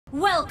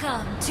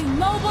Welcome to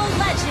Mobile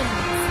Legends!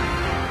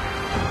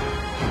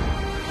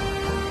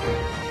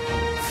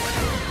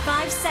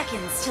 5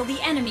 seconds till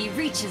the enemy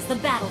reaches the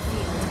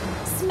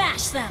battlefield.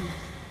 Smash them!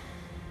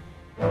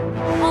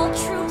 All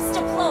troops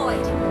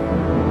deployed!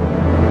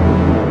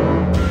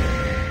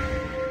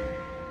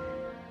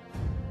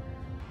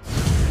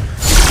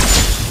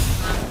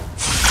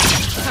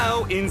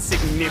 How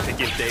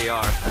insignificant they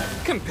are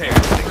compared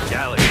to the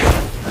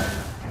galaxy.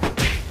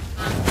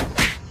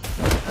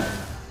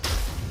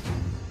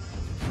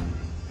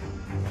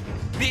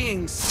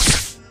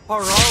 Beings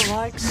are all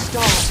like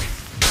stars.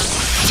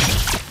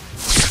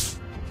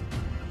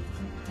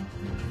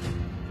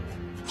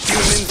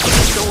 Humans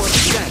are so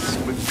obsessed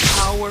with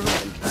power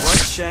and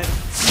bloodshed,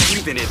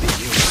 even in the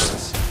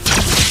universe.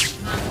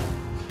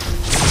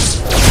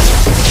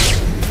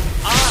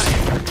 I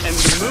am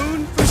the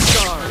moon for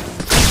stars.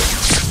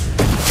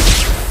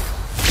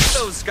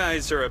 Those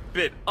guys are a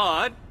bit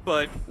odd,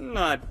 but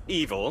not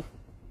evil.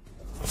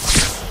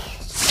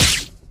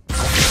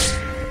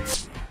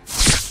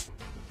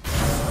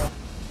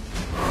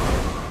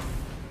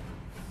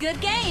 Good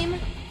game!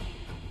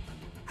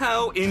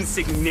 How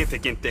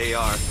insignificant they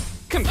are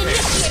compared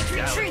to the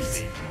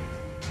galaxy.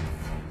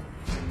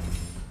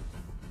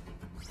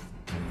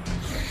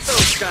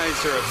 Those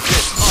guys are a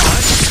bit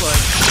odd, but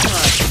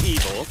not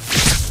evil.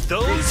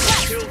 Those who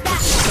kill for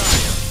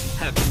desire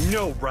have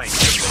no right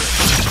to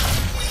live.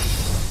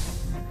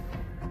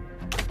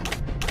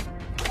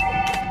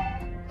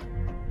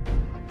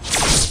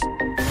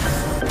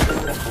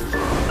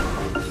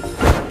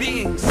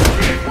 Beings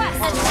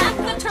Attack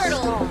the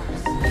turtle!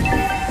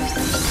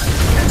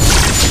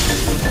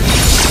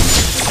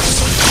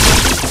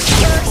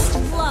 First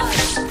blood!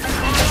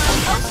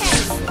 Okay!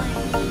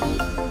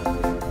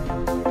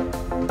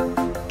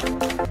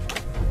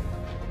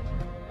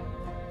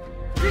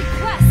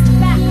 Request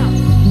backup!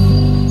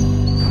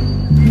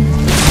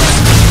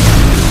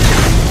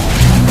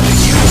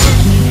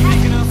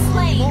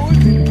 Slain! more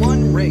than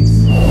one race.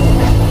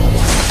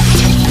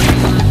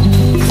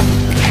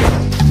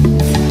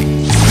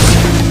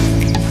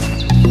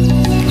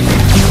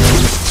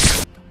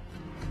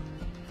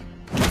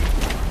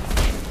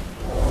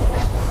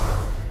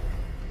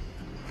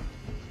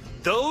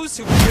 Those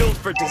who killed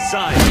for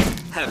desire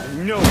have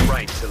no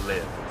right to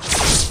live.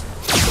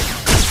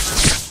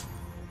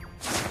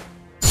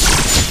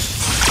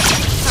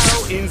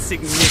 How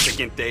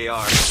insignificant they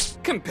are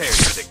compared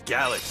to the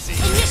galaxy.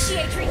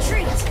 Initiate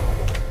retreat!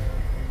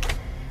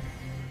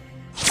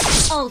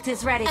 Ult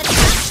is ready. Attack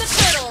the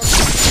turtles!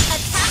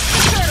 Attack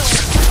the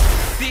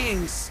turtles!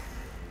 Beings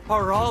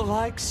are all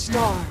like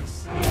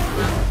stars.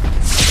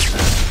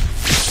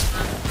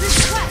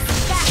 Request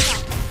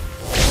backup!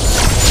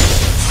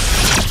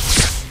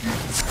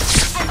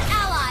 An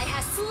ally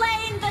has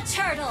slain the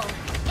turtle!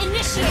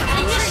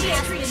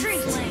 Initiate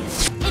retreat!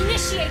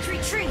 Initiate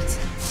retreat!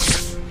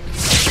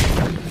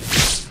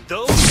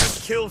 Those who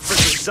kill for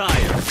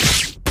desire.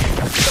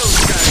 Those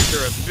guys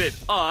are a bit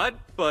odd,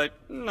 but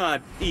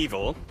not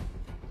evil.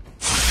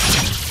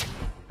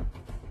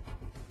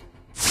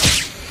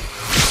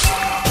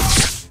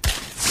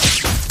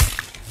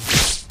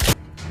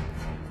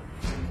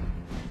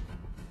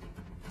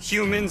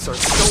 Humans are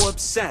so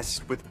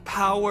obsessed with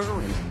power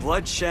and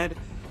bloodshed,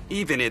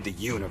 even in the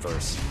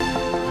universe.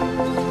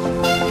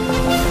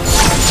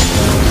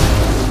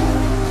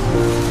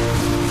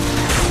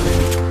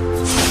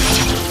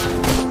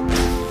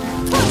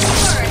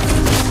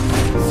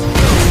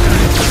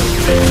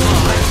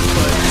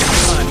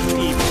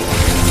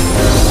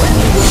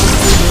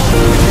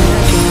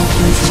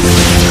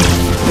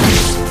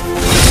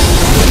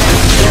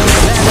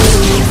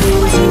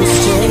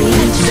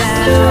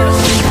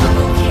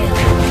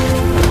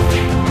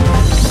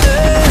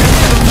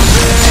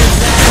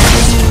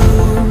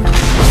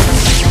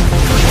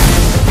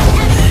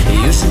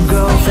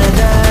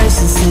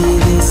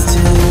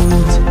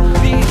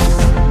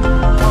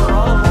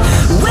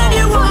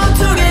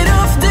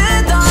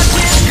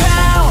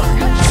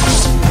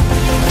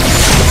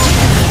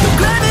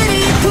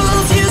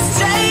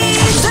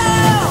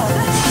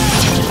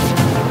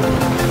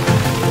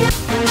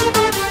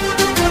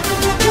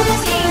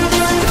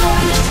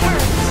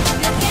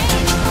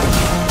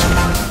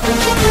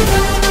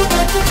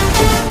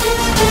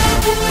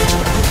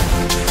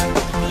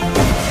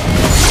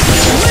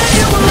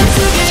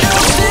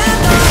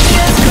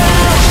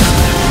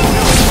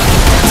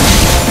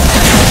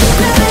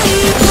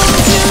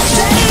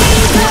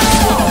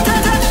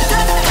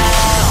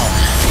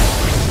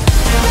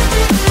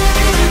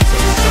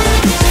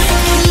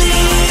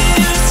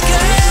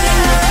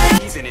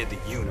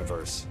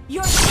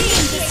 Your team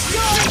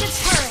destroyed the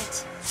turret!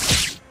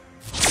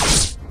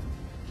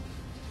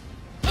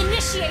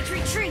 Initiate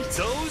retreat!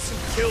 Those who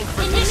kill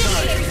for Initiate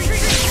desire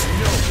retreat! have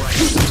no right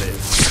to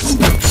live.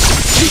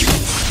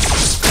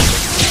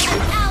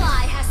 An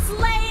ally has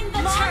slain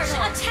the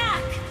turtle!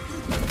 Attack!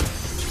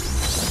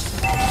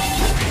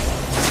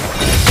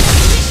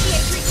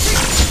 Initiate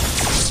retreat!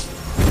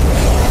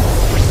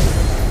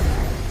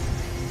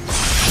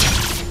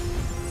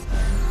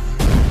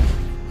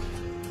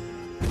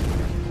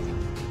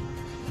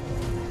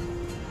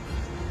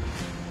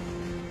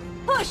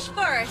 Push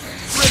first!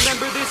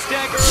 Remember this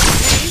dagger of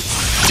pain?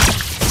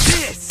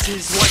 This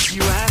is what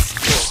you asked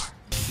for.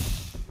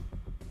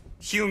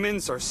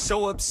 Humans are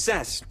so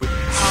obsessed with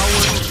power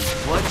and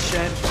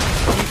bloodshed,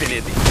 even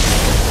in the...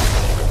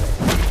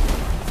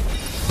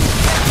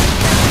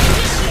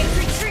 Initiate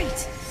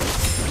retreat!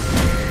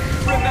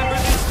 Remember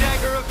this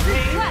dagger of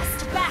pain?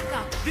 Request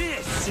backup!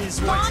 This is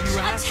what Launch you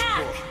asked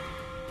attack! for.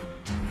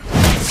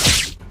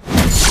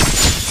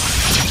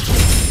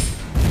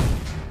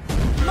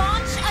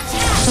 Launch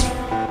attack!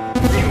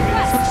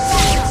 Humans are so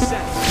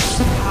obsessed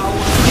with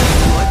power and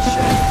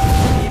bloodshed,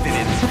 even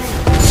in the...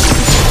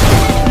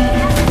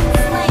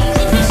 Slain,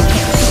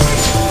 initiate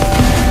retreat!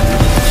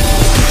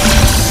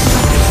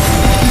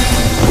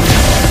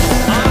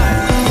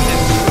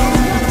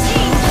 Your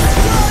team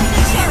destroyed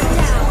the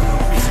teardown!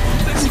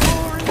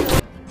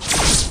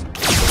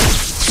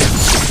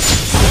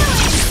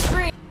 Killing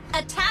spree!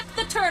 Attack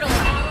the turtle!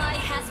 Ally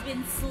has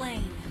been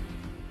slain.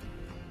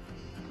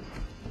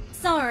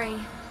 Sorry.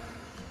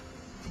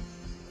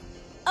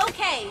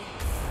 Okay.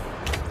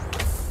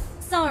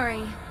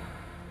 Sorry.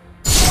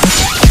 12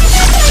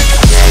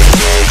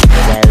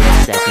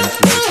 seconds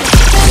later.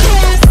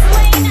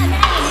 Slain an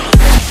enemy.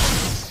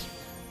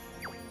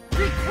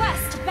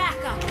 Request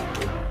backup.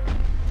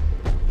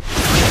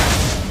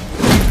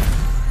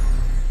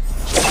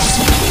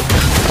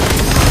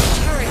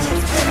 Turret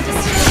has been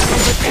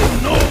destroyed. Oh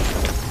no!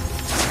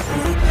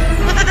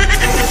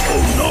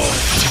 Oh no!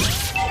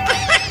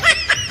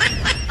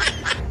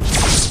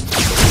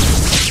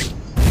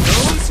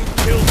 Those who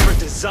kill for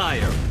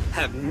desire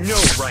have no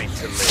right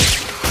to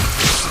live.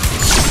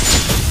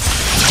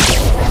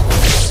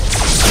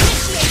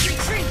 Initiate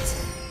retreat.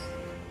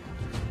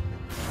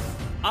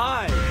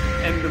 I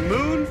am the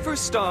moon for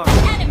stars.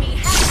 Enemy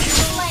has been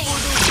slain.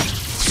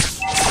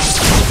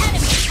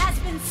 Enemy has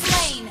been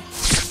slain.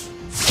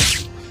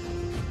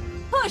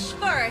 Push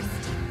first.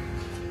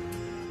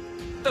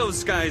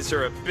 Those guys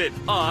are a bit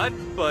odd,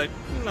 but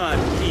not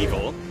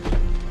evil.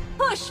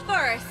 Push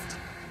first.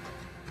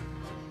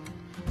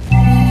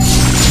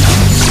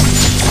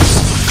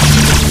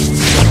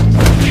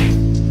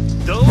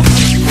 Those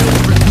who kill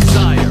for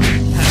desire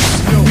have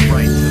no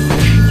right to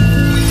live.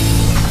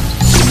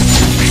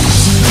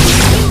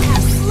 You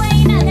have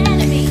slain an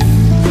enemy.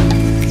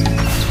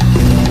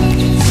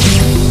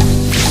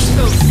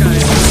 Those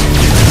guys are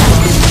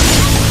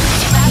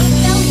Battle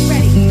bells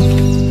ready.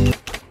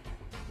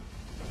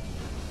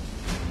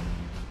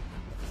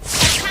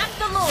 Attack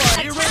the Lord.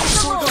 Attack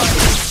the Lord.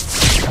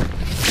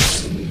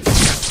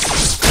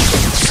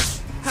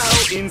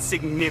 how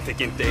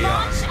insignificant they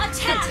are. Launch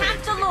attack.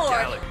 Attack the Lord.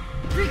 Galaxy.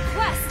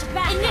 Request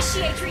back.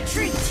 Initiate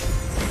retreat.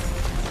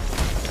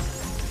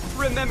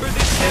 Remember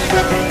this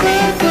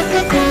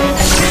dagger?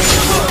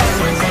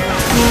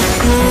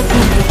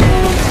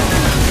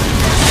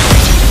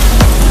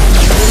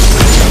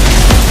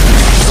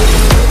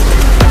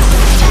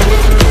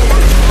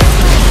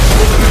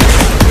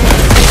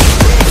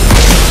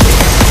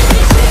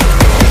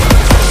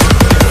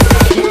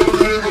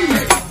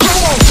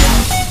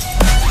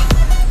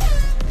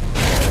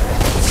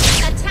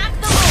 Attack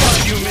the Lord.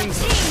 Humans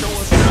Your are team so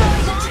destroyed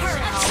obsessed the with power,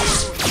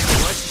 turret.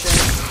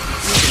 bloodshed,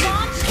 even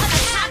Launch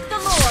attack the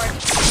Lord.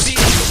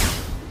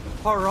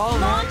 these are all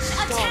Launch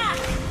stars. attack.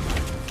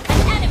 An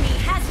enemy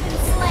has been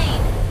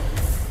slain.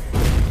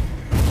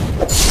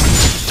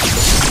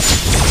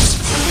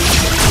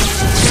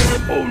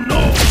 Oh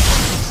no!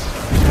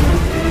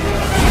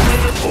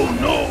 Oh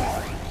no!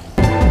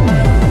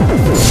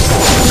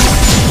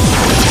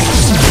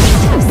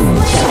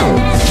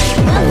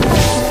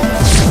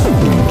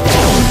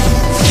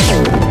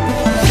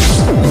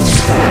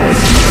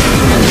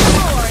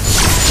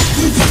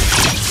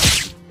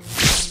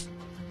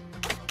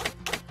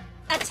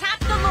 Attack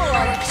the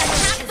Lord!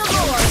 Attack the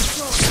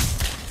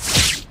Lord!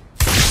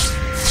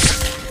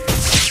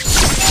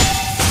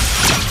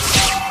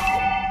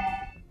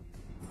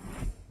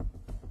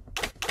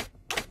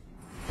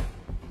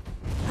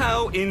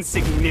 How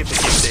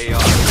insignificant they are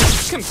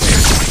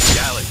compared to the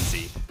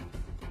galaxy.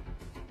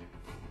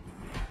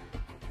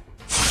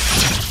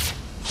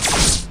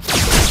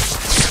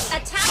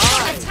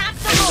 Attack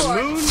the And the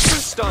Lord! moon for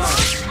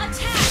stars,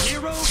 Attack!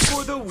 hero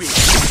for the weak.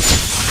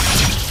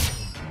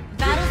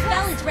 Battle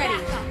spell is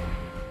ready.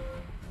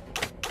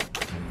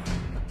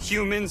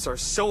 Humans are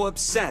so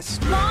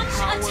obsessed with Launch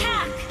power,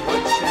 attack!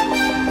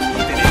 bloodshed,